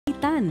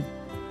palitan.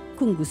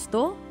 Kung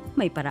gusto,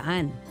 may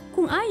paraan.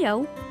 Kung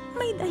ayaw,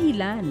 may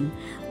dahilan.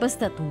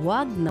 Basta't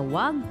wag na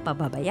wag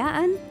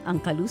pababayaan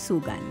ang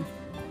kalusugan.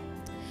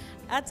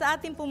 At sa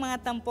ating pong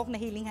mga tampok na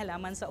hiling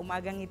halaman sa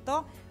umagang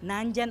ito,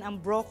 nandyan ang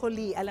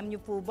broccoli. Alam niyo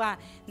po ba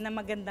na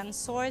magandang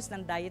source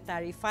ng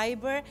dietary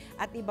fiber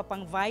at iba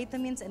pang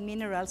vitamins and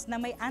minerals na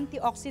may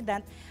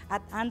antioxidant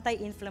at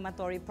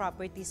anti-inflammatory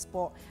properties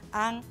po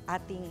ang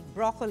ating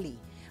broccoli.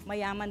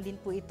 Mayaman din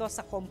po ito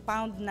sa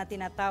compound na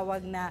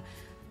tinatawag na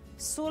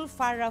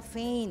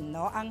sulforaphane,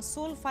 no? Ang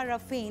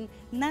sulforaphane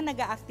na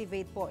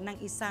nag-activate po ng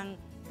isang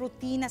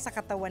protina sa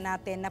katawan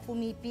natin na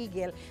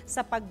pumipigil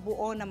sa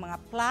pagbuo ng mga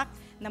plaque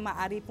na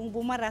maaari pong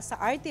bumara sa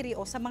artery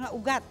o sa mga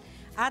ugat.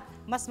 At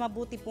mas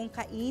mabuti pong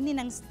kainin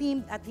ng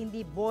steamed at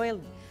hindi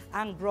boiled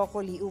ang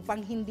broccoli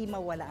upang hindi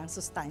mawala ang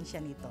sustansya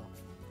nito.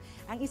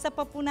 Ang isa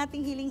pa po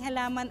nating hiling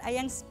halaman ay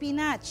ang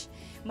spinach.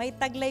 May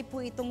taglay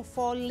po itong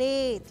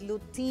folate,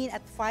 lutein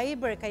at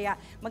fiber kaya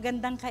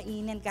magandang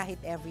kainin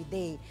kahit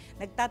everyday.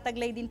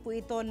 Nagtataglay din po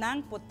ito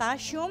ng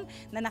potassium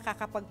na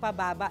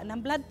nakakapagpababa ng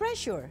blood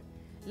pressure,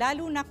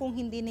 lalo na kung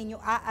hindi ninyo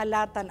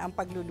aalatan ang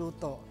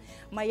pagluluto.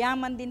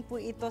 Mayaman din po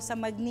ito sa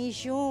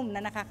magnesium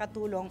na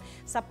nakakatulong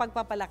sa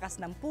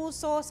pagpapalakas ng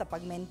puso, sa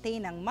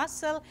pag-maintain ng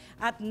muscle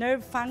at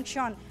nerve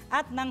function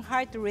at ng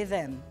heart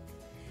rhythm.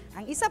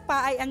 Ang isa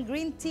pa ay ang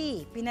green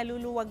tea.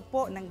 Pinaluluwag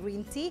po ng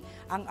green tea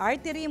ang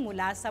artery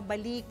mula sa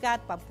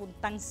balikat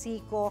papuntang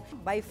siko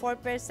by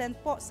 4%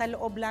 po sa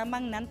loob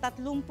lamang ng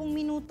 30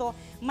 minuto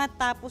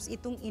matapos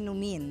itong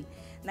inumin.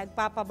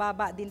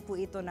 Nagpapababa din po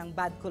ito ng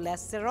bad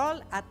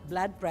cholesterol at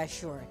blood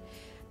pressure.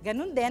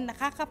 Ganun din,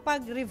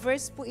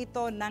 nakakapag-reverse po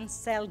ito ng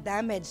cell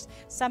damage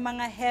sa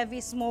mga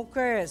heavy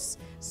smokers.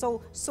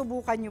 So,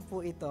 subukan niyo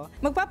po ito.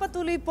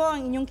 Magpapatuloy po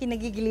ang inyong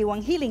kinagigiliwang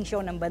healing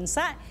show ng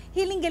bansa,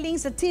 Hiling Galing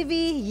sa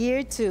TV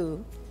Year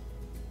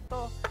 2.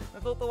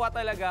 Natutuwa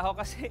talaga ako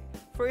kasi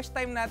first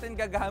time natin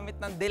gagamit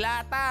ng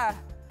dilata.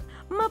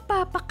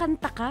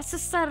 Mapapakanta ka sa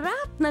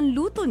sarap ng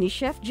luto ni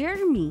Chef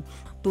Jeremy.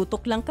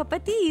 Tutok lang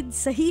kapatid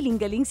sa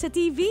Hiling Galing sa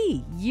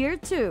TV Year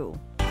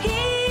 2.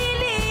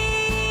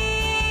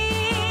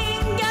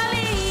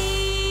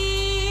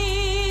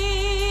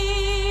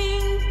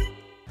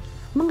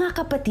 Mga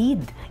kapatid,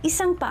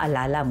 isang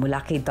paalala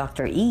mula kay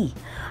Dr. E.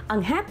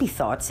 Ang happy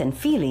thoughts and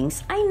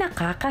feelings ay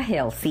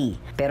nakaka-healthy.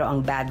 Pero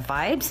ang bad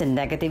vibes and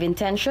negative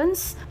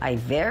intentions ay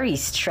very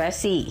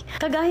stressy.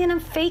 Kagaya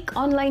ng fake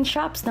online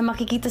shops na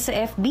makikita sa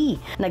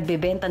FB.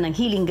 Nagbebenta ng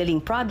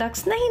hiling-galing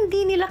products na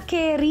hindi nila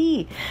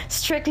carry.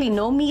 Strictly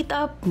no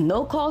meetup,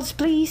 no calls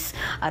please,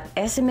 at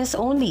SMS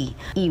only.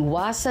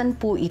 Iwasan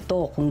po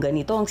ito kung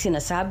ganito ang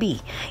sinasabi.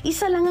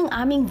 Isa lang ang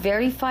aming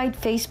verified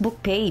Facebook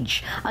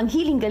page, ang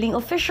Hiling Galing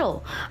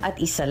Official. At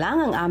isa lang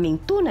ang aming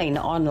tunay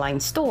na online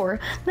store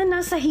na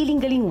nasa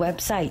Hiling Galing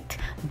website.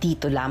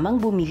 Dito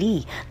lamang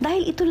bumili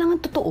dahil ito lang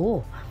ang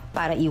totoo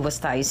para iwas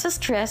tayo sa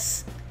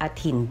stress at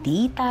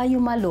hindi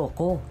tayo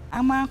maloko.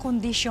 Ang mga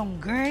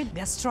kondisyong GERD,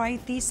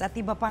 gastritis at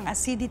iba pang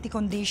acidity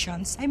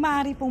conditions ay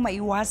maaari pong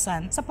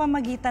maiwasan sa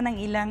pamagitan ng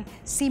ilang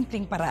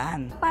simpleng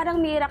paraan. Parang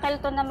miracle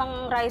to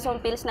namang rhizome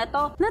pills na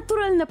to.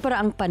 Natural na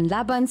paraang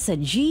panlaban sa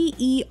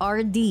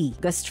GERD,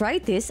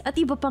 gastritis at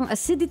iba pang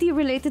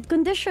acidity-related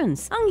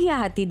conditions. Ang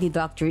hihahatid ni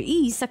Dr.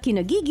 E sa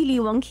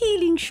kinagigiliwang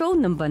healing show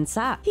ng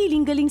bansa,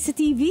 Hiling Galing sa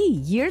TV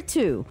Year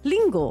 2,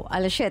 Linggo,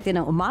 alas 7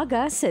 ng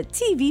umaga sa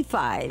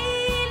TV5.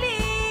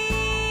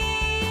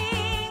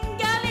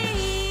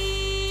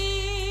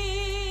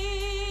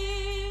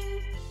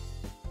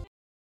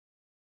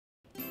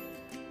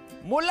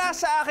 Mula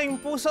sa aking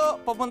puso,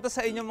 papunta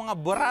sa inyong mga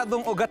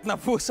buradong ugat na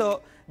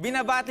puso,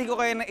 binabati ko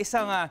kayo ng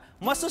isang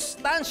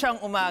masustansyang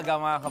umaga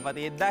mga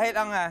kapatid. Dahil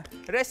ang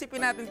recipe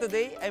natin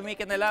today ay may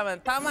kinalaman.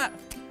 Tama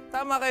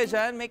kayo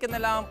dyan, may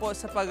kinalaman po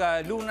sa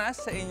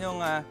paglunas sa inyong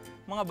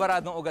mga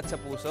baradong ugat sa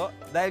puso.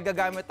 Dahil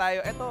gagamit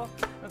tayo, eto,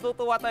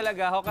 natutuwa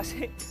talaga ako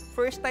kasi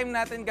first time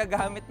natin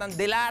gagamit ng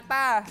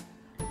dilata.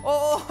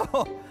 Oo,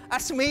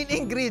 as main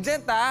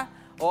ingredient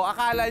O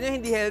akala nyo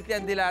hindi healthy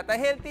ang dilata,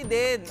 healthy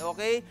din,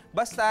 okay?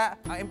 Basta,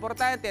 ang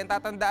importante, ang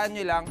tatandaan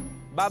nyo lang,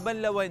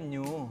 babanlawan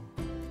nyo.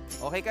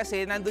 Okay,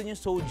 kasi nandun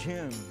yung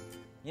sodium.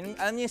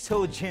 Ano yung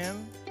sodium?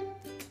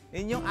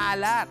 Yun yung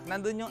alat,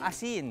 nandun yung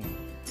asin.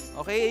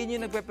 Okay, yun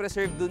yung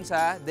nagpe-preserve dun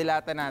sa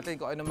dilata natin,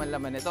 kung ano man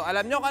laman ito.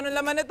 Alam nyo kung anong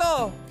laman ito?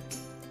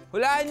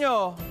 Hulaan nyo.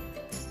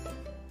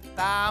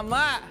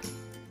 Tama.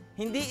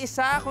 Hindi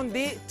isa,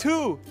 kundi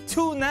two.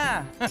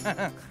 Tuna.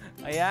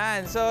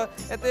 Ayan, so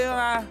ito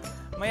yung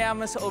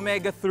mayaman sa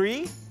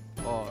omega-3.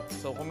 Oh,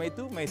 so kung may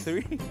 2, may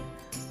 3.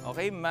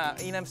 Okay,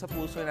 mainam sa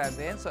puso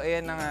natin. So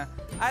ayan ang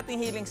ating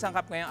healing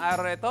sangkap ngayong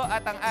araw ito.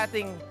 At ang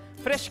ating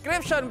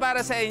prescription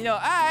para sa inyo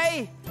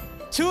ay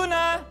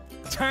Tuna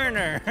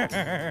Turner.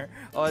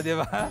 O, di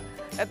ba?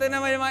 Ito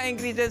naman yung mga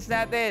ingredients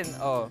natin.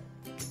 O,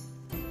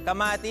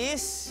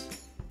 kamatis.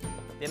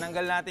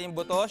 Tinanggal natin yung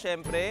buto,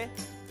 syempre.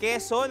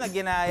 Keso na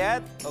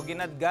ginayat o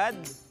ginadgad.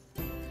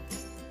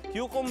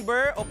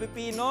 Cucumber o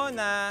pipino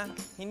na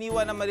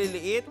hiniwa na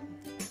maliliit,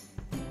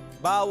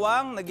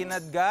 bawang na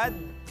ginadgad,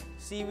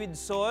 seaweed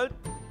salt,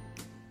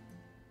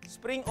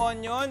 spring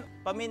onion,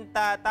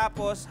 paminta,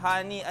 tapos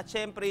honey, at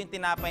syempre yung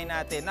tinapay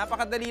natin.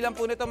 Napakadali lang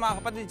po nito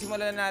mga kapatid,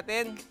 simulan na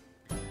natin.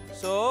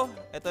 So,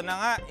 ito na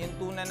nga, yung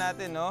tuna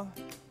natin, no?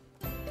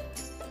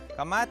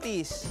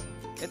 Kamatis.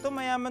 Ito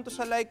mayaman to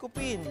sa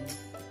lycopene.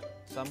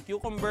 Some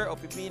cucumber o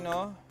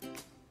pipino.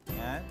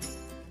 Yan.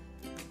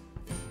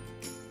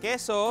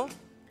 Keso.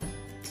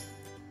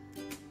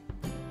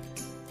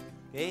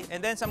 Okay, and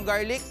then some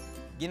garlic.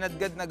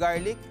 Ginadgad na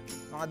garlic.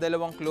 Mga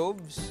 2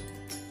 cloves.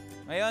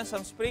 Ngayon,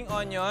 some spring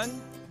onion.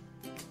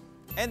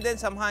 And then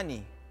some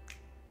honey.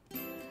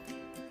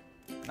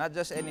 Not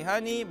just any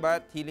honey,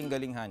 but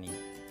hiling-galing honey.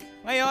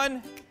 Ngayon,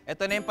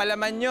 ito na yung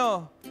palaman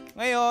nyo.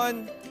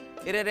 Ngayon,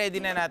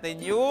 ire-ready na natin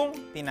yung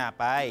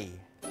tinapay.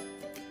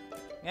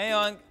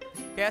 Ngayon,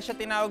 kaya siya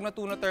tinawag na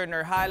tuna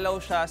turner,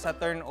 halaw siya sa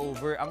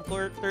turnover. Ang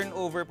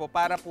turnover po,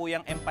 para po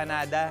yung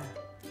empanada.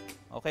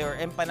 Okay, or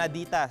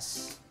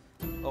empanaditas.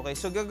 Okay,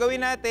 so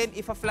gagawin natin,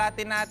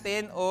 ifa-flatten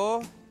natin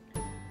o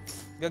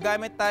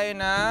gagamit tayo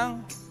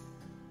ng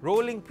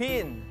rolling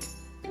pin.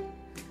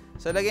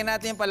 So, lagyan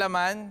natin yung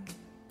palaman.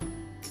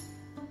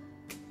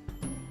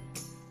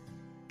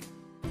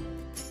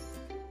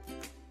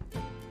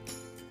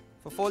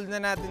 Fold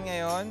na natin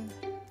ngayon.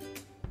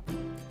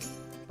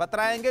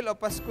 Pa-triangle o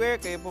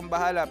pa-square, kayo pong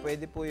bahala.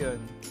 Pwede po yun.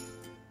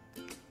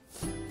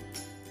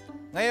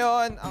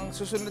 Ngayon, ang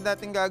susunod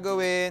natin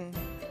gagawin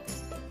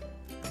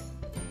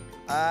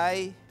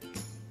ay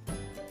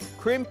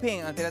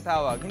crimping ang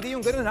tinatawag. Hindi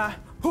yung ganun ha.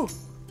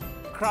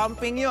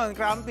 Cramping yun.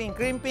 Cramping.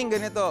 Crimping,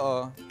 ganito.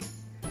 Oh.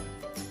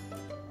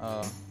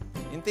 Oh.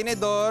 Yung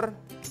tinidor,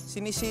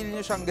 sinisil nyo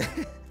siyang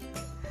ganito.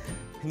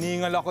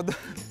 Hiningal ako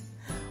doon.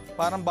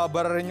 Parang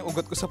babara rin yung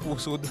ugat ko sa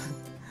puso doon.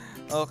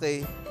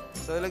 Okay.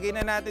 So, lagay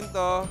na natin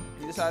to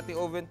dito sa ating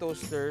oven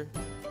toaster.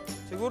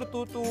 Siguro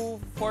 2 to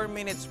 4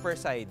 minutes per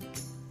side.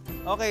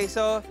 Okay,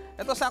 so,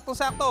 ito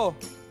saktong-sakto.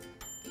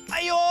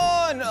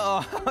 Ayun!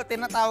 Oh,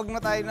 tinatawag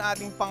na tayo ng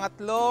ating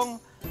pangatlong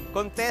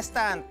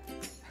contestant.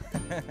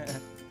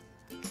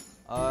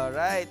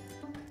 Alright.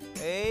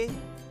 Okay.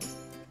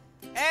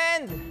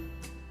 And,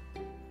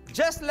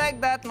 just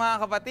like that, mga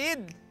kapatid,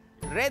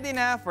 ready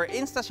na for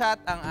InstaShot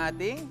ang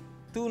ating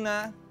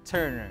tuna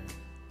turner.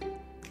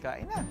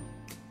 Kain na.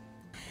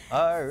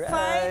 Alright.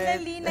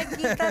 Finally,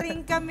 nagkita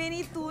rin kami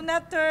ni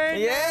Tuna Turner.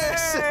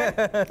 Yes!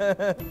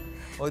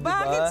 O, diba?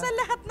 Bakit sa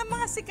lahat ng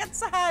mga sikat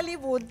sa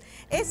Hollywood,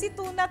 si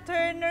Tuna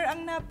Turner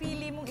ang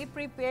napili mong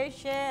i-prepare,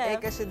 chef?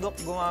 Kasi Doc,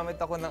 gumamit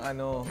ako ng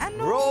Ano?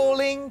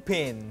 rolling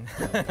pin.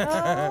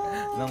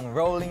 Oh. ng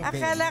rolling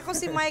pin. Akala ko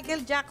si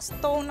Michael Jack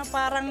Stone na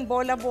parang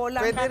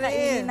bola-bola ang Pwede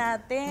kakainin rin.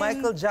 natin.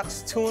 Michael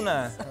Jack's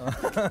tuna.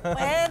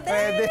 Pwede.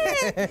 Pwede.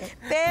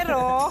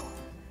 Pero,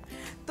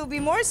 to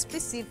be more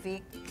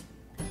specific,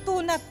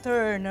 Tuna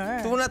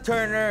Turner. Tuna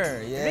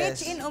Turner,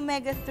 yes. Rich in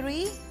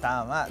omega-3.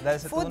 Tama, dahil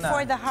sa Food tuna.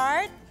 for the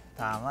heart.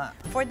 Tama.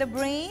 For the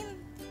brain.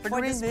 For For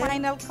the the brain din.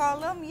 spinal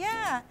column,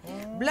 yeah.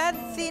 Blood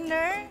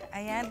thinner.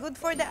 Ayan, good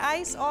for the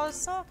eyes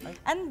also.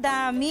 Ang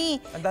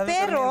dami. Ang dami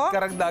Pero,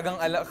 karagdagang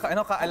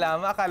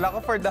kaalaman. Akala ko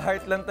for the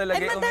heart lang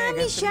talaga yung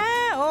madami omega-3. siya.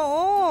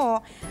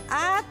 Oo.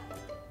 At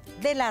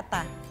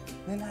delata.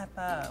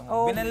 Delata.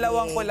 Okay.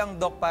 Binanlawang ko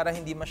lang, Doc, para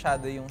hindi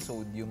masyado yung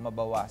sodium,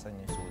 mabawasan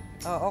yung sodium.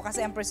 Oo, kasi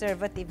ang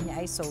preservative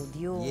niya ay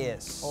sodium.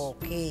 Yes.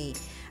 Okay.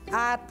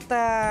 At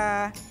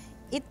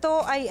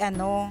ito ay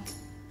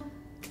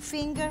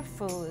finger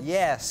food.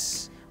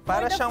 Yes.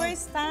 For the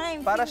first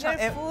time,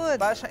 finger food.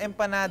 Para siyang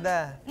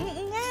empanada.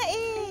 Nga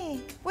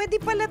Pwede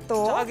pala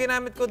to. Tsaka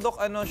ginamit ko, Doc,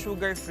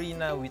 sugar-free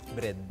na wheat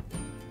bread.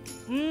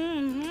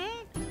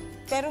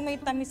 Pero may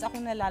tamis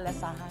akong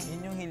nalalasahan.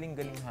 Yun yung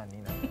hiling-galing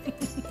honey na.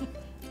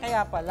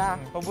 Kaya pala.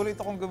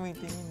 Paborito kong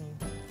gamitin yun.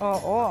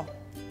 Oo.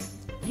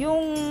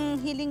 Yung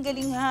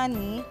hiling-galing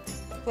honey,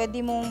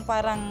 pwede mong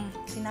parang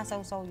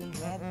sinasawsaw yung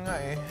bread. Nga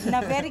eh. Na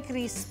very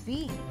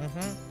crispy.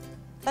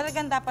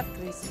 Talagang dapat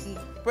crispy.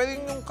 Pwede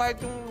yung kahit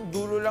yung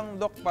dulo lang,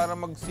 Doc, para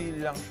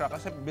mag-seal lang siya.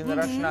 Kasi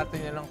binrush natin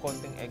yan ng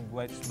konting egg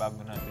whites bago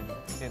natin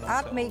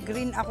sinawsaw. At may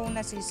green akong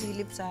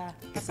nasisilip sa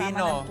kasama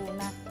Pepino. ng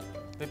tuna.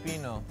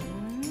 Pepino.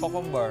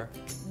 Cucumber.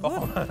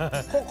 Cucumber.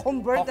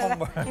 Cucumber.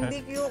 Hindi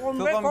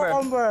cucumber,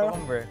 cucumber.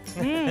 Cucumber.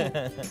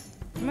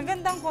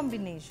 Magandang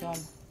combination.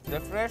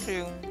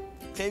 Refreshing,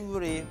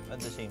 savory at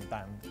the same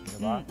time.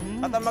 Diba?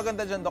 At ang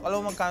maganda dyan, Doc,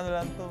 alam mo magkano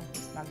lang to?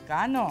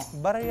 Magkano?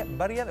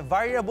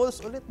 Variables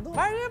ulit, Doc.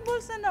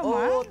 Variables na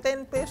naman? Oo,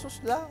 10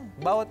 pesos lang.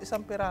 Bawat isang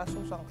piraso,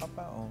 sangka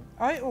pa. Oh.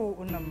 Ay, oo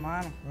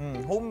naman.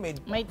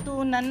 Homemade. May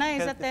tuna na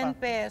sa 10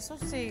 Healthy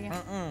pesos eh.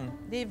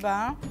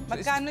 Diba?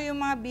 Magkano yung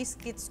mga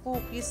biscuits,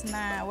 cookies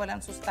na walang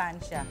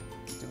sustansya?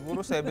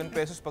 Siguro 7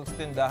 pesos pag sa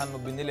tindahan mo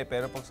binili,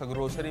 pero pag sa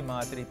grocery,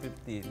 mga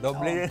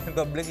 350.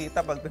 Doble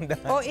kita pag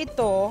tindahan. O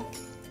ito,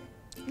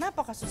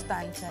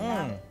 napakasustansya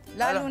na.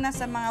 Lalo na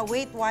sa mga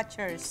Weight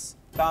Watchers.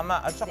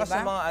 Tama. At saka Diba?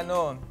 sa mga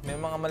may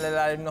mga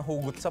malalalim na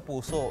hugot sa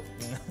puso.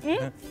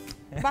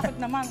 Bakit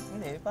naman?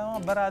 Hindi, parang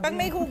mga barado. Pag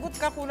may hugot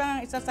ka, kulang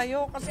ang isa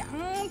sa'yo. Kasi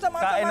sama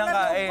Kain ng na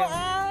kain. loob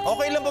ko.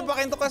 Okay lang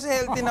papakinto kasi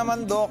healthy naman,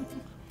 Doc.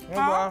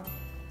 Diba?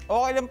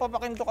 Okay lang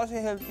papakinto kasi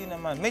healthy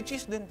naman. May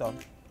cheese din to.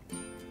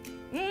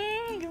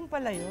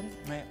 pala yun.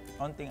 May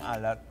konting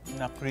alat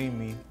na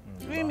creamy.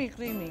 Diba?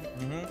 Creamy.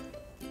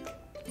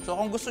 So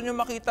kung gusto nyo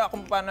makita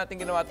kung paano natin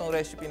ginawa itong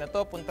recipe na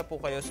to, punta po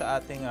kayo sa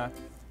ating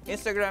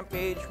Instagram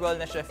page,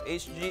 Wellness Chef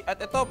HG. At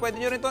ito, pwede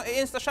nyo rin itong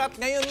i-instashot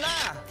ngayon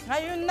na!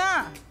 Ngayon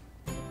na!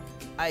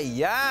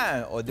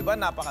 Ayan! O, di ba?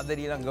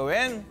 Napakadali lang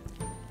gawin.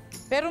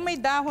 Pero may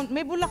dahon,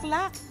 may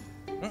bulaklak.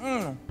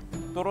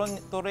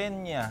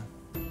 Turenya.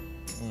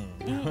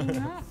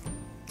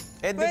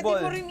 Pwede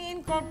Edible. mo rin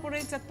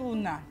i-incorporate sa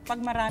tuna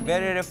pag maraming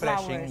Very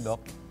refreshing, flowers.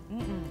 Doc.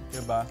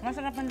 Diba?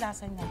 Masarap ang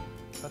lasa niya.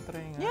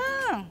 Patry nga.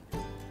 Yeah!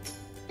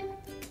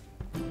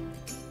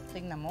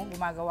 Tingnan mo,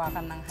 gumagawa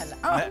ka ng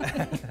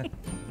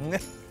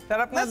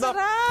Sarap na, Doc.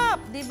 Masarap,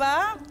 di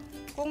ba?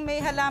 Kung may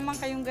halaman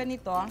kayong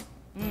ganito,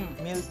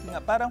 Milky nga.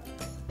 Parang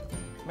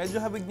medyo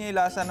habig niya yung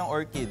lasa ng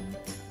orchid.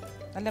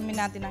 alamin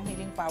natin ang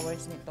healing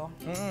powers nito.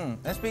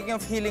 And speaking of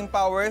healing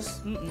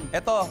powers,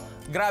 eto,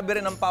 grabe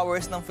rin ang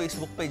powers ng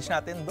Facebook page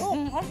natin, Doc.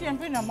 Oh,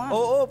 siyempre naman.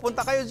 Oo,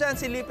 punta kayo dyan.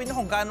 Silipin nyo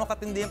kung gaano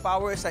katindi yung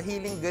power sa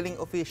Healing Galing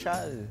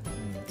Official.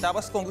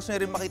 Tapos kung gusto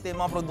nyo rin makita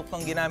yung mga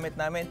produktong ginamit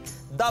namin,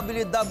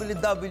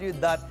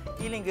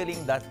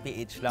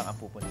 www.healinggaling.ph lang ang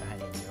pupuntahan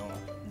ninyo.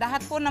 Lahat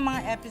po ng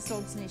mga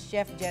episodes ni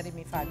Chef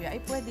Jeremy Fabio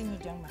ay pwede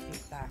nyo diyang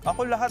makita.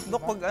 Ako lahat,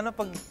 Dok,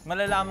 pag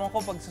malalaman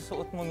ko, pag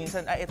susuot mo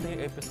minsan, ito yung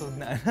episode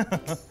na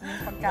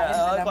Yung pagkain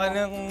alam mo. paano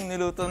yung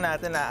niluto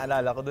natin,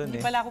 naaalala ko dun Hindi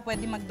eh. pala ako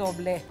pwede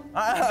magdoble.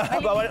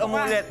 Bawal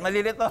umulit,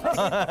 malilito.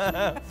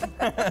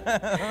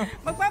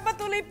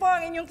 Magpapatuloy po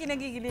ang inyong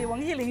kinagigiliwang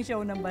healing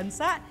show ng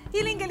bansa,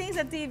 Healing Galing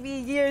sa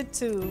TV Year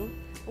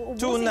 2. Uubusin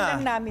Tuna.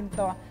 lang namin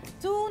to.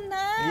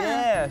 Tuna!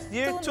 Yes,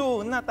 year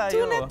 2 na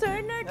tayo. Tuna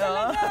Turner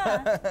talaga.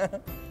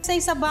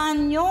 Sa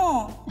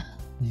banyo.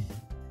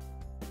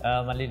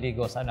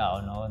 Maliligo sana ako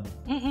noon.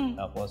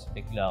 Tapos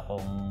bigla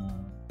akong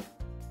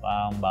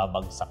parang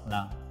babagsak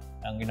na.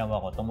 Ang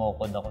ginawa ko,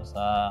 tumukod ako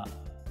sa...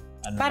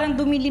 Parang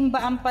dumilim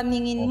ba ang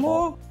paningin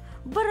mo?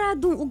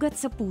 Baradong ugat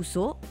sa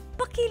puso?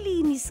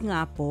 Pakilinis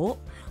nga po.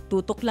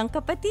 Tutok lang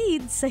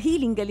kapatid sa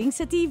Healing Galing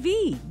sa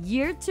TV,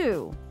 Year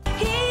 2.